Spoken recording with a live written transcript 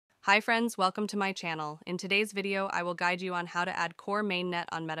Hi friends, welcome to my channel. In today's video, I will guide you on how to add Core Mainnet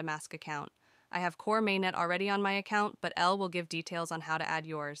on MetaMask account. I have Core Mainnet already on my account, but Elle will give details on how to add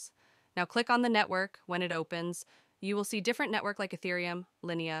yours. Now click on the network. When it opens, you will see different network like Ethereum,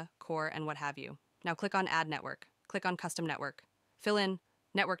 Linea, Core, and what have you. Now click on Add Network. Click on Custom Network. Fill in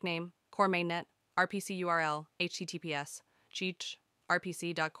network name, Core Mainnet, RPC URL, HTTPS, cheech,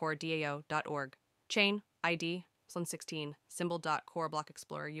 rpc.coredao.org, chain, ID, 16,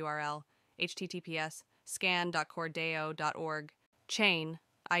 symbol.core-block-explorer URL, https scan.coredao.org, chain,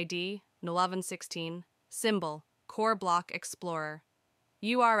 ID, 16, symbol, core block explorer,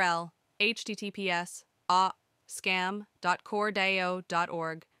 URL, https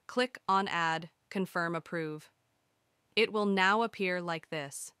scam.coredao.org. Click on Add, confirm approve. It will now appear like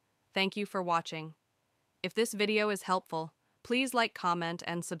this. Thank you for watching. If this video is helpful, please like, comment,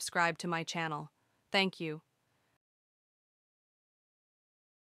 and subscribe to my channel. Thank you.